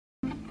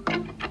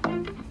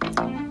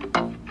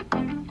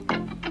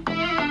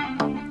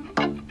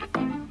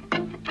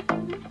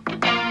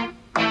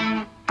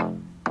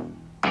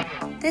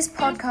This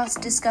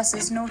podcast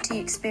discusses naughty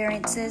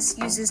experiences,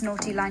 uses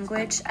naughty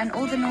language, and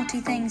all the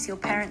naughty things your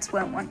parents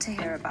won't want to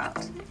hear about.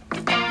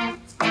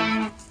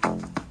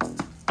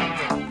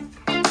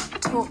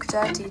 Talk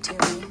dirty to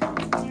me.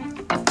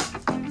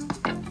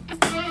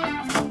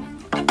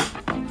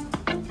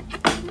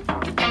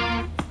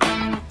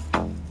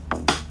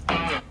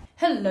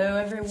 Hello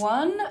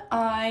everyone,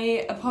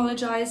 I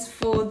apologise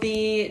for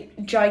the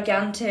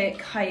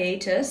gigantic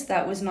hiatus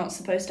that was not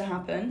supposed to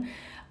happen.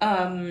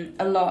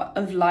 A lot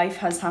of life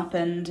has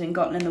happened and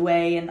gotten in the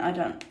way, and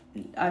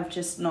I've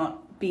just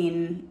not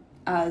been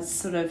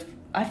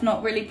I've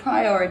not really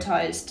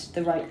prioritised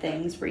the right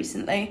things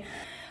recently.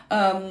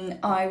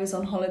 I was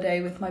on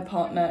holiday with my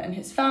partner and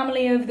his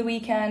family over the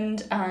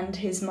weekend, and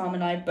his mum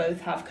and I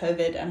both have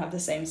COVID and have the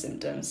same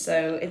symptoms,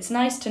 so it's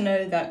nice to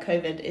know that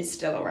COVID is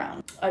still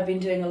around. I've been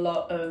doing a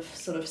lot of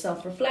sort of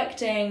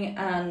self-reflecting,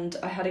 and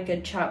I had a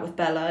good chat with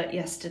Bella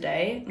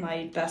yesterday,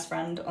 my best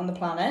friend on the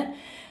planet,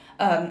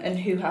 and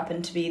who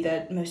happened to be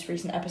the most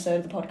recent episode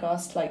of the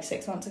podcast like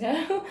 6 months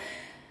ago.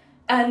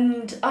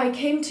 And I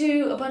came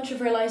to a bunch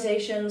of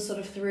realizations sort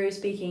of through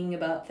speaking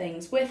about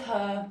things with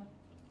her.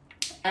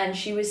 And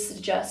she was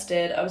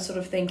suggested, I was sort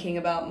of thinking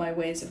about my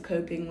ways of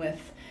coping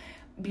with,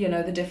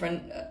 the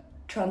different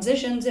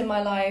transitions in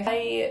my life.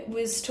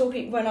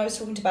 When I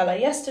was talking to Bella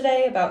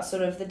yesterday about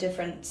sort of the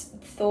different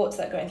thoughts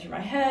that are going through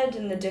my head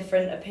and the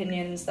different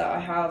opinions that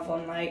I have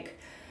on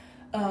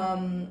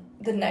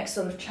the next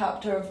sort of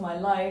chapter of my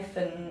life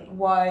and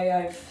why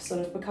I've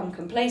sort of become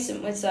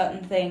complacent with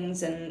certain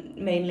things, and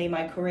mainly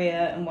my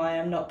career, and why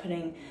I'm not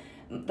putting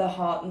the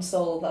heart and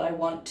soul that I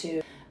want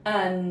to.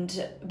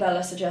 And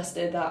Bella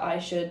suggested that I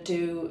should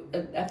do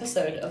an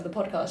episode of the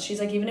podcast.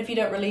 She's like, even if you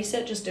don't release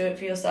it, just do it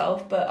for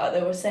yourself. But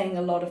they were saying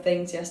a lot of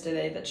things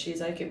yesterday that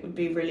she's like, it would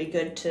be really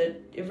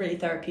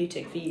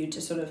therapeutic for you to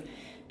sort of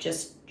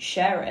just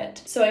share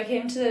it. So I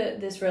came to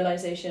this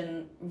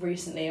realization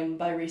recently, and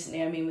by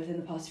recently I mean within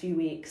the past few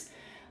weeks,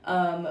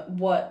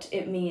 what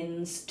it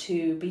means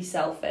to be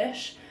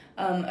selfish.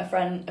 A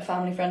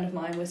family friend of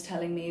mine was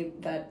telling me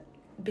that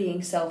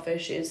being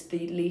selfish is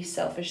the least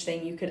selfish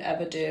thing you could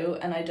ever do,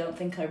 and I don't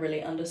think I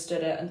really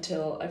understood it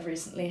until I've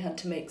recently had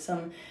to make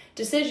some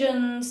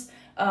decisions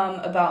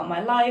about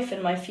my life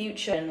and my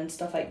future and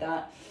stuff like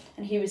that.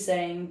 And he was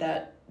saying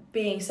that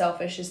being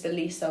selfish is the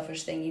least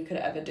selfish thing you could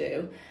ever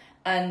do.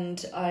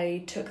 And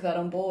I took that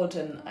on board,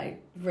 and I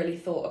really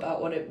thought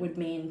about what it would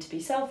mean to be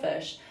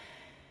selfish.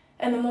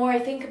 And the more I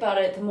think about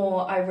it, the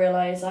more I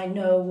realise I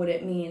know what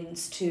it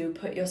means to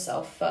put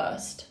yourself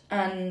first.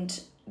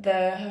 And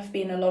there have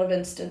been a lot of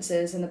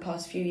instances in the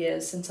past few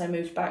years since I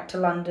moved back to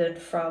London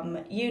from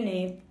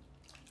uni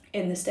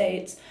in the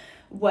States,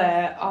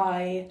 where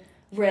I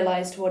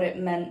realised what it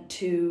meant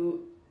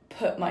to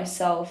put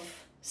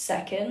myself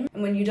second.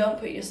 And when you don't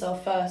put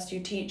yourself first,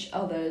 you teach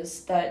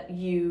others that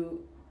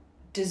you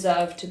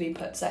deserve to be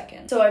put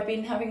second. So I've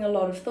been having a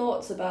lot of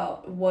thoughts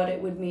about what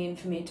it would mean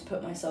for me to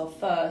put myself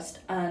first.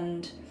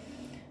 And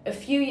a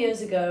few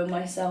years ago,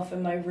 myself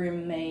and my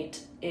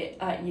roommate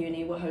at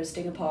uni were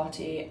hosting a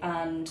party,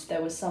 and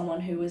there was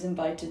someone who was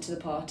invited to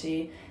the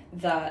party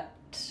that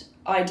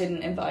I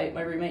didn't invite,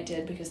 my roommate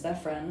did because they're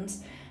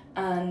friends,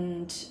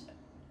 and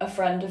a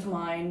friend of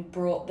mine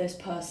brought this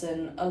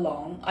person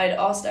along. I'd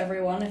asked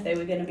everyone if they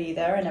were going to be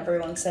there, and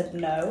everyone said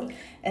no,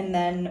 and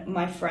then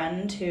my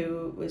friend,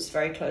 who was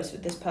very close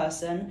with this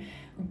person,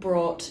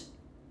 brought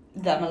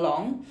them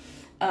along.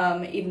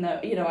 Even though,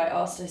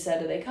 I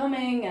said, are they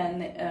coming?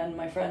 And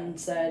my friend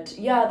said,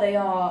 yeah, they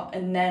are,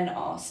 and then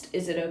asked,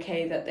 is it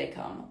okay that they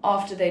come?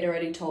 After they'd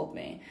already told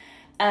me.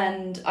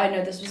 And I know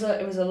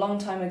it was a long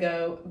time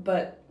ago,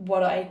 but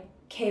what I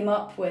came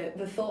up with,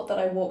 the thought that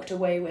I walked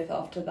away with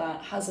after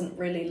that hasn't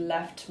really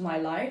left my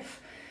life,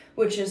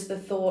 which is the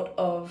thought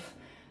of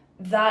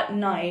that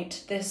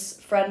night, this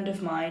friend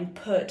of mine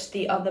put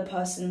the other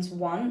person's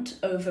want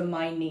over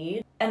my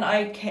need. And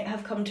I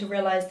have come to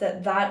realise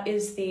that that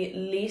is the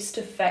least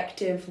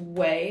effective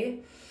way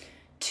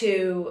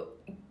to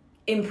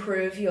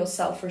improve your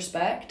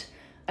self-respect.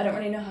 I don't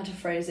really know how to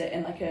phrase it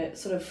in like a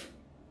sort of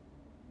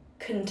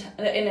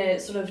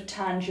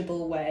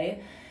tangible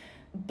way,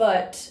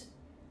 but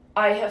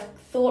I have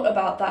thought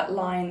about that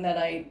line that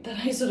I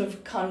sort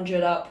of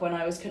conjured up when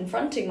I was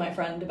confronting my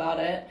friend about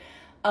it.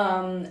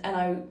 And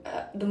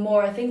the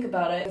more I think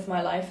about it with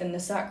my life and the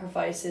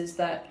sacrifices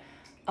that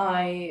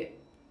I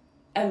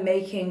am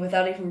making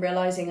without even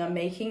realizing I'm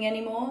making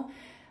anymore,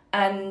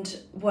 and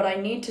what I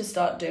need to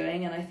start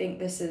doing, and I think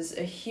this is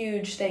a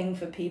huge thing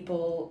for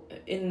people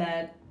in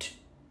their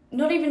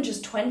not even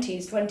just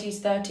 20s,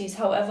 30s,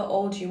 however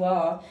old you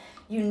are,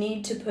 you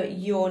need to put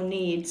your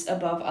needs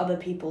above other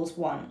people's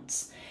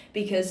wants,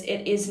 because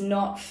it is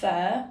not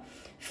fair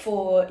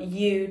for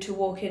you to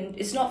walk in.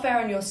 It's not fair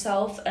on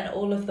yourself and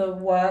all of the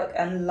work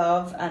and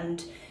love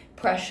and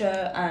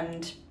pressure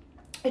and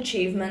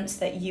achievements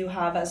that you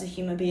have as a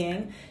human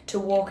being to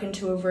walk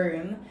into a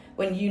room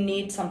when you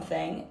need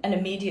something and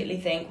immediately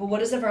think, well, what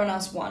does everyone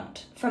else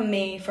want from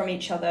me, from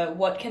each other?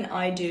 What can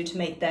I do to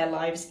make their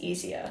lives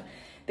easier?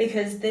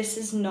 Because this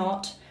is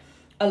not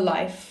a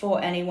life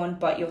for anyone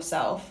but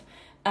yourself.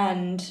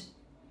 And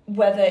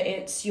whether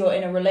it's you're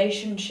in a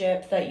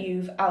relationship that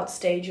you've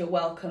outstayed your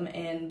welcome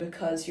in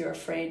because you're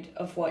afraid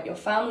of what your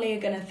family are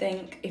going to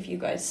think if you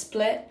guys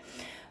split,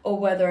 or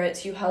whether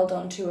it's you held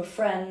on to a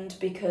friend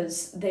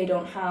because they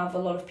don't have a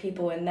lot of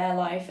people in their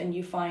life and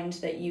you find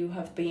that you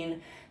have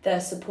been their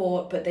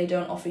support but they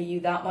don't offer you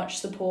that much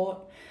support,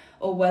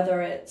 or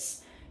whether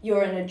it's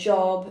you're in a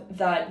job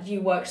that you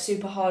work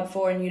super hard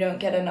for and you don't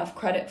get enough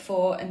credit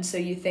for, and so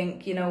you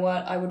think, you know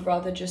what, I would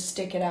rather just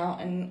stick it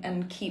out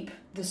and keep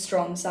the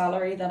strong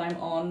salary that I'm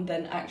on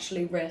than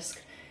actually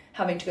risk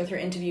having to go through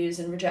interviews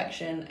and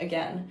rejection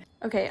again.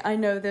 Okay, I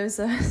know those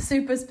are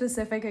super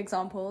specific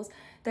examples.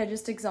 They're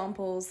just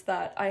examples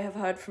that I have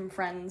heard from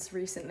friends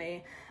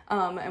recently,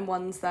 and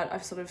ones that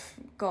I've sort of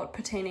got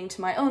pertaining to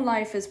my own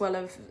life as well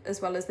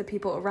as the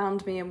people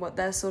around me and what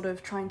they're sort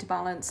of trying to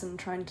balance and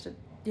trying to,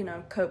 you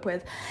know, cope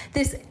with.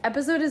 This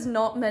episode is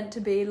not meant to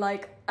be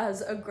like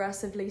as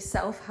aggressively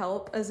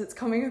self-help as it's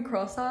coming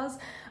across as.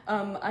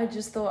 I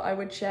just thought I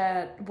would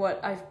share what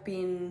I've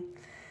been,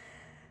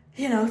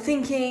 you know,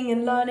 thinking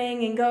and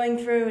learning and going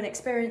through and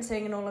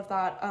experiencing and all of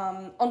that.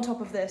 On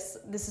top of this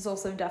is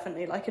also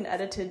definitely like an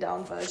edited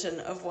down version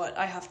of what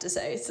I have to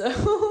say,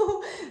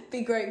 so be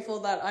grateful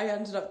that I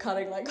ended up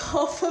cutting like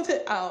half of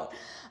it out.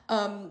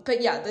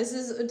 But yeah, this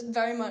is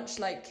very much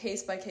like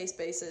case by case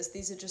basis.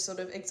 These are just sort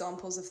of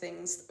examples of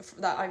things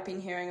that I've been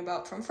hearing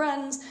about from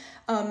friends.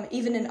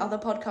 Even in other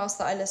podcasts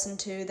that I listen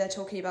to, they're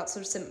talking about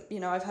sort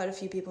of, I've heard a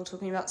few people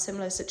talking about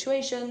similar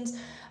situations.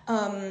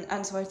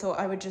 And so I thought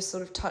I would just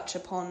sort of touch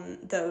upon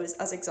those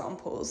as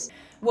examples.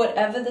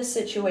 Whatever the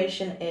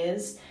situation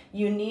is,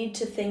 you need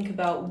to think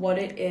about what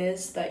it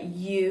is that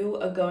you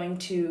are going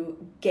to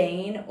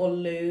gain or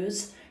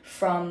lose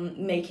from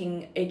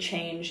making a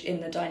change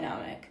in the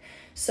dynamic.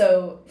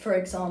 So, for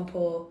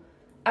example,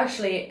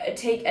 actually,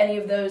 take any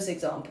of those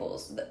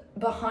examples.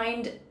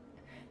 Behind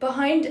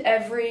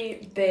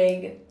every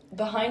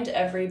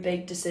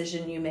big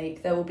decision you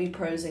make, there will be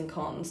pros and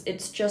cons.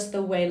 It's just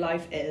the way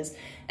life is.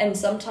 And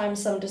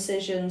sometimes some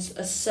decisions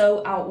are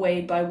so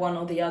outweighed by one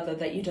or the other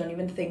that you don't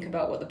even think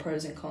about what the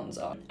pros and cons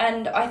are.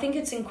 And I think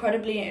it's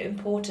incredibly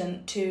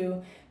important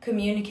to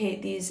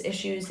communicate these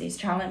issues, these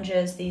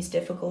challenges, these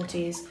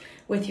difficulties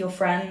with your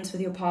friends, with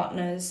your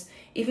partners,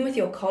 even with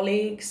your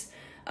colleagues.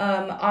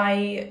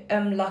 I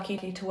am lucky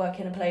to work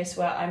in a place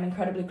where I'm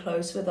incredibly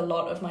close with a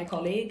lot of my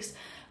colleagues,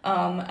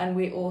 and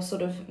we all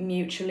sort of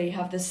mutually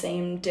have the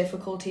same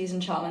difficulties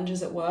and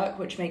challenges at work,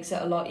 which makes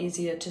it a lot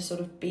easier to sort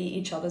of be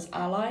each other's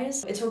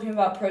allies. Talking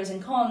about pros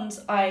and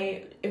cons,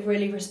 I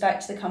really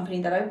respect the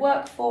company that I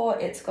work for.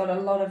 It's got a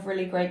lot of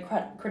really great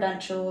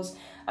credentials.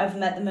 I've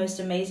met the most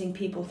amazing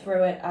people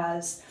through it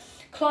as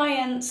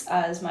clients,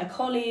 as my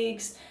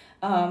colleagues,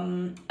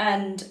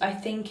 and I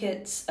think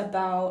it's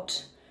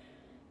about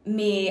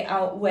me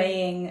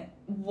outweighing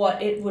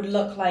what it would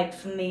look like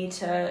for me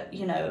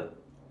to,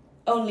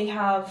 only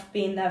have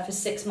been there for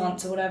 6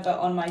 months or whatever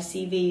on my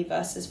CV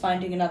versus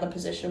finding another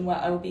position where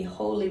I would be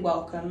wholly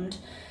welcomed,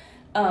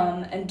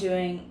 and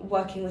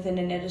working within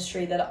an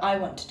industry that I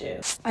want to do.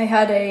 I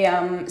had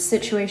a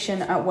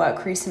situation at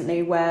work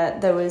recently where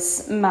there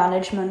was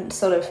management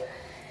sort of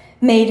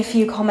made a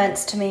few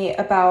comments to me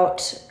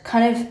about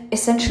kind of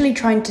essentially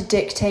trying to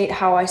dictate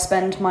how I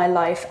spend my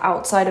life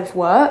outside of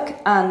work,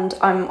 and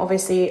I'm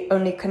obviously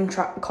only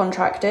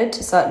contracted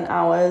to certain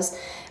hours,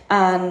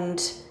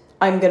 and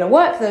I'm going to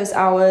work those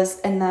hours,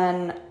 and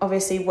then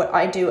obviously what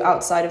I do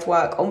outside of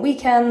work on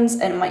weekends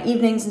and my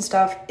evenings and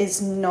stuff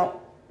is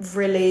not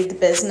really the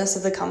business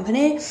of the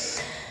company.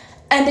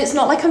 And it's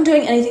not like I'm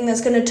doing anything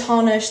that's going to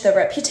tarnish their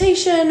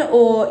reputation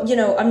or,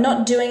 I'm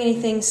not doing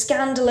anything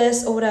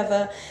scandalous or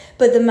whatever.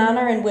 But the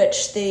manner in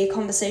which the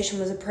conversation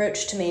was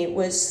approached to me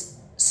was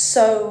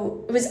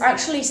it was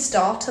actually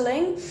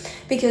startling,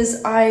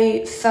 because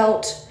I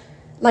felt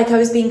like I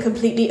was being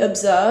completely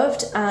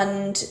observed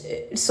and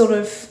sort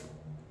of,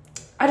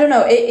 I don't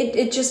know,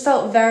 it just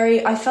felt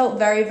I felt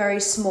very, very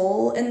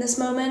small in this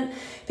moment,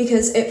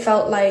 because it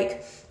felt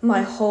like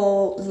my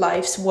whole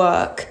life's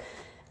work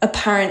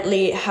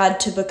apparently had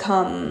to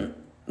become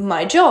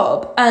my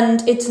job.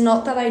 And it's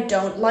not that I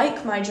don't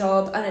like my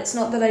job, and it's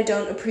not that I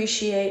don't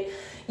appreciate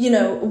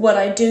what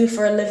I do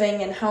for a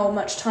living and how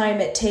much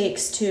time it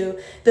takes to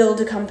build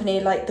a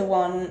company like the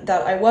one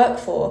that I work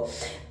for.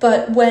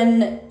 But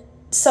when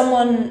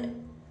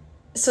someone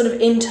sort of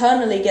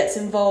internally gets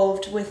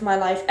involved with my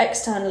life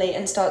externally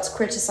and starts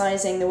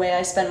criticizing the way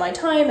I spend my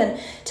time and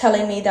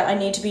telling me that I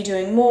need to be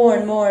doing more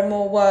and more and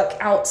more work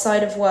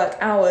outside of work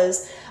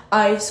hours,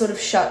 I sort of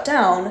shut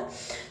down.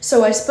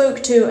 So I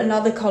spoke to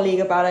another colleague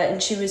about it,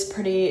 and she was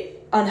pretty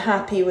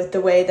unhappy with the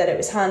way that it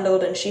was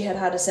handled, and she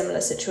had a similar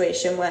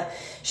situation where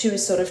she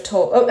was sort of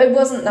told, it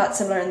wasn't that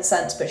similar in the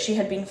sense, but she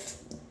had been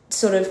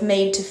sort of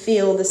made to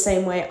feel the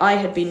same way I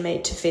had been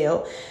made to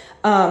feel,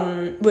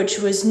 which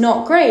was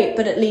not great,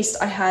 but at least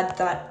I had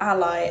that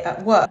ally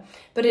at work.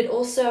 But it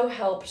also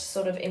helped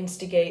sort of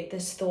instigate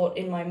this thought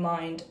in my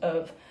mind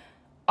of,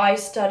 I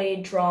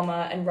studied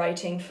drama and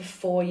writing for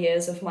 4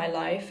 years of my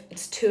life.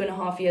 It's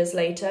 2.5 years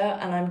later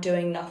and I'm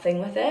doing nothing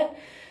with it.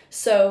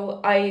 So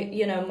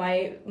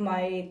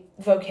my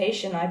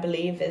vocation, I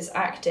believe, is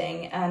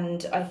acting,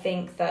 and I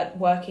think that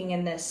working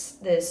in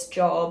this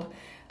job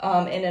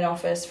in an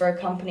office for a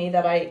company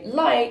that I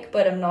like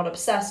but I'm not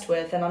obsessed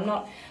with, and I'm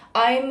not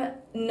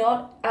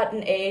at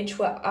an age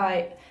where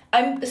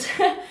I'm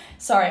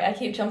sorry, I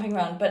keep jumping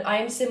around, but I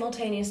am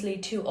simultaneously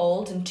too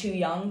old and too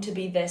young to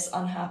be this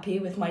unhappy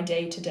with my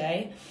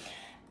day-to-day.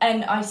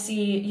 And I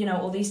see,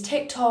 all these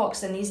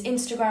TikToks and these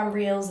Instagram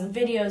reels and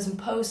videos and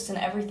posts and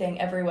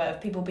everything everywhere of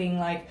people being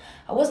like,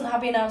 I wasn't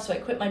happy enough, so I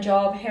quit my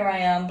job, here I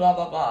am, blah,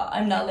 blah, blah.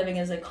 I'm now living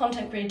as a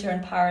content creator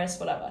in Paris,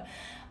 whatever.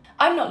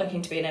 I'm not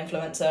looking to be an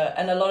influencer,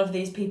 and a lot of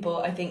these people,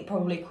 I think,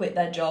 probably quit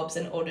their jobs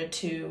in order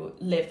to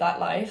live that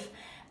life.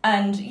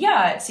 And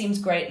yeah, it seems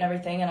great and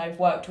everything, and I've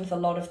worked with a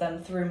lot of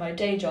them through my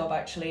day job,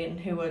 actually, and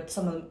who are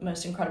some of the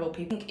most incredible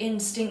people.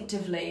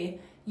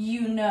 Instinctively,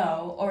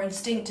 or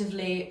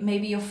instinctively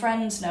maybe your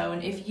friends know,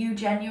 and if you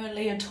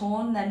genuinely are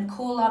torn, then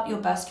call up your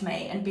best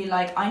mate and be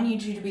like, I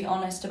need you to be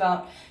honest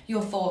about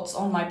your thoughts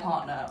on my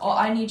partner, or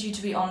I need you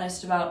to be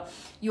honest about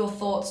your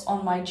thoughts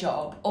on my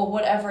job, or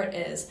whatever it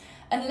is,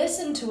 and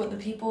listen to what the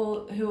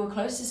people who are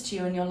closest to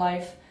you in your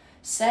life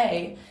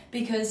say,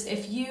 because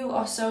if you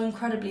are so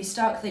incredibly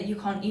stuck that you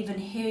can't even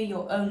hear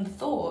your own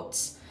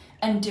thoughts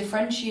and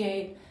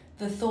differentiate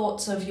the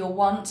thoughts of your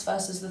wants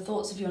versus the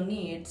thoughts of your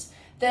needs,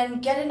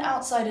 then get an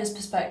outsider's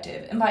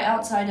perspective. And by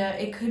outsider,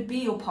 it could be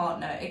your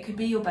partner, it could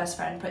be your best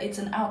friend, but it's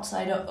an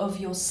outsider of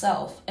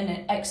yourself and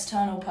an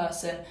external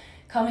person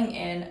coming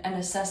in and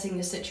assessing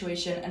the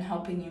situation and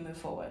helping you move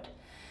forward.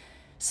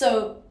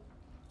 So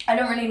I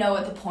don't really know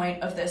what the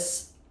point of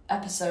this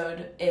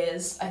episode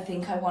is. I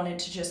think I wanted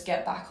to just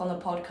get back on the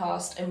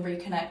podcast and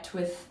reconnect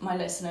with my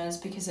listeners,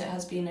 because it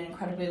has been an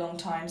incredibly long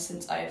time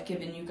since I have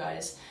given you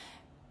guys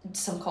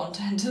some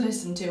content to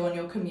listen to on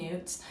your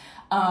commutes,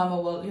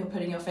 or while you're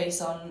putting your face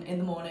on in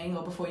the morning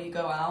or before you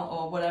go out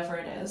or whatever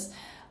it is.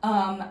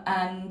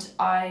 And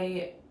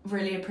I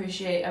really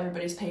appreciate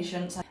everybody's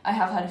patience. I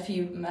have had a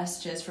few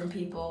messages from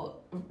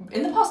people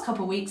in the past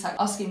couple of weeks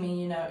asking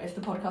me, if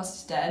the podcast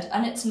is dead,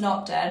 and it's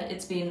not dead,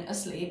 it's been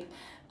asleep.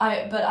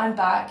 But I'm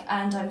back,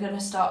 and I'm going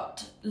to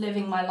start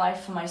living my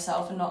life for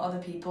myself and not other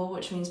people,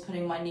 which means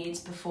putting my needs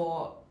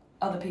before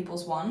other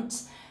people's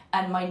wants.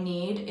 And my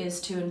need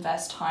is to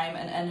invest time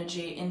and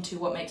energy into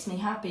what makes me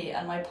happy,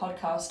 and my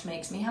podcast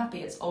makes me happy.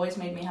 It's always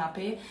made me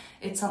happy.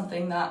 It's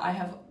something that I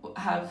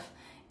have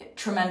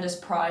tremendous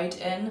pride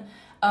in.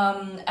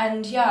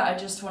 And yeah, I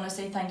just want to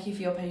say thank you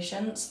for your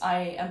patience.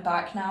 I am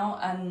back now,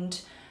 and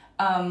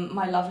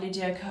my lovely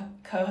dear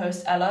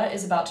co-host Ella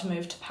is about to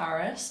move to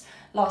Paris.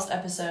 Last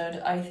episode,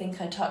 I think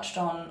I touched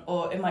on,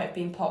 or it might have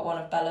been part 1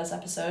 of Bella's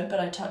episode, but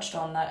I touched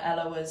on that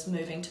Ella was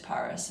moving to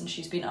Paris, and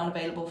she's been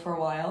unavailable for a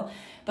while,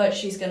 but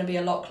she's going to be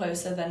a lot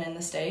closer than in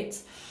the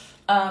States.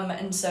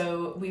 And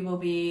so we will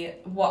be,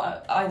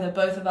 either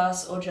both of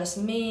us or just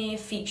me,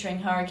 featuring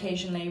her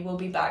occasionally. We'll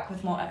be back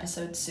with more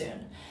episodes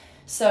soon.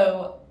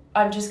 So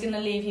I'm just going to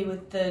leave you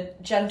with the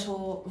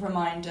gentle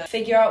reminder.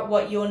 Figure out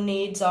what your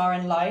needs are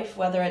in life,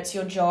 whether it's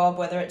your job,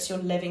 whether it's your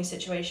living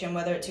situation,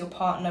 whether it's your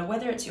partner,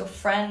 whether it's your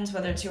friends,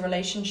 whether it's your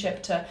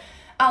relationship to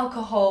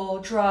alcohol,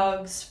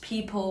 drugs,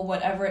 people,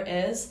 whatever it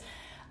is.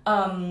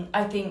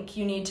 I think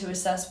you need to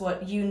assess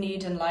what you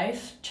need in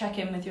life, check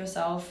in with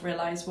yourself,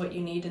 realize what you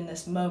need in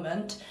this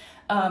moment,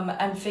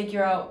 and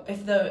figure out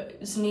if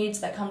those needs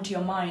that come to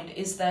your mind,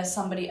 is there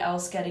somebody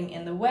else getting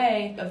in the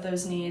way of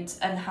those needs,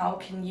 and how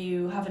can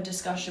you have a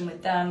discussion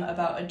with them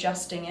about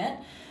adjusting it,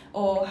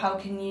 or how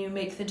can you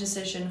make the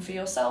decision for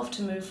yourself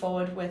to move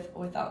forward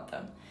without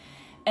them.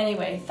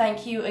 Anyway,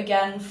 thank you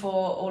again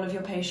for all of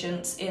your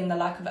patience in the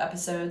lack of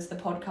episodes. The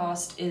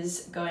podcast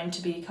is going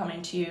to be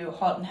coming to you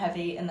hot and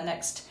heavy in the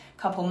next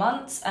couple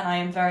months, and I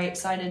am very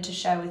excited to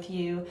share with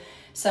you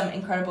some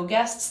incredible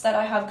guests that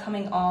I have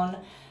coming on,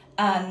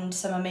 and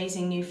some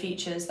amazing new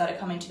features that are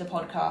coming to the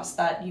podcast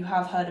that you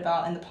have heard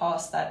about in the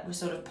past that were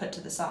sort of put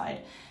to the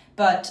side.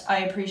 But I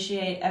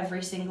appreciate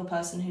every single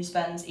person who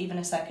spends even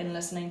a second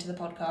listening to the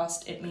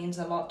podcast. It means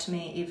a lot to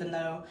me, even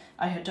though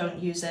I don't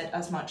use it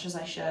as much as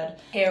I should.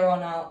 Here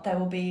on out, there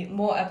will be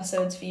more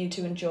episodes for you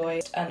to enjoy,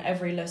 and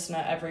every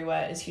listener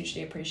everywhere is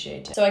hugely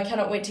appreciated. So I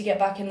cannot wait to get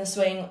back in the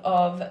swing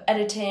of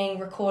editing,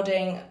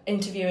 recording,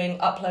 interviewing,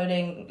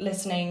 uploading,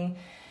 listening,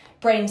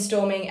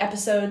 brainstorming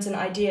episodes and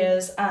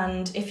ideas.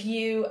 And if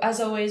you,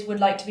 as always, would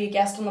like to be a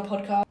guest on the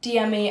podcast,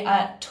 DM me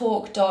at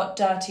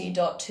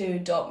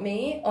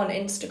talk.dirty.2.me on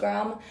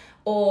Instagram,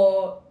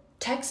 or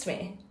text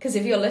me, because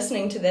if you're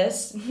listening to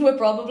this, we're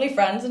probably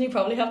friends and you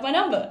probably have my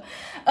number.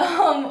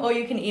 Or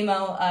you can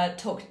email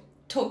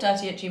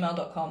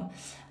talkdirty@gmail.com,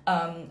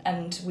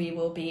 and we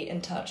will be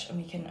in touch, and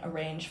we can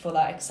arrange for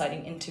that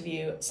exciting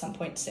interview at some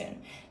point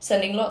soon.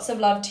 Sending lots of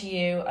love to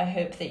you. I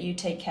hope that you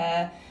take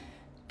care.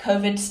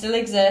 COVID still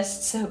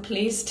exists, so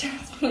please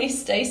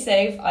stay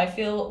safe. I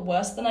feel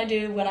worse than I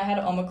do when I had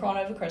Omicron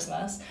over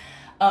Christmas.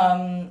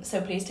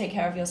 So please take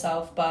care of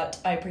yourself, but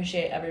I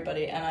appreciate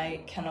everybody, and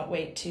I cannot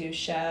wait to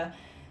share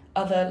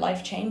other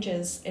life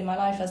changes in my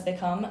life as they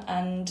come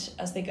and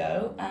as they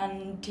go,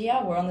 and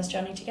yeah, we're on this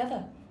journey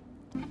together.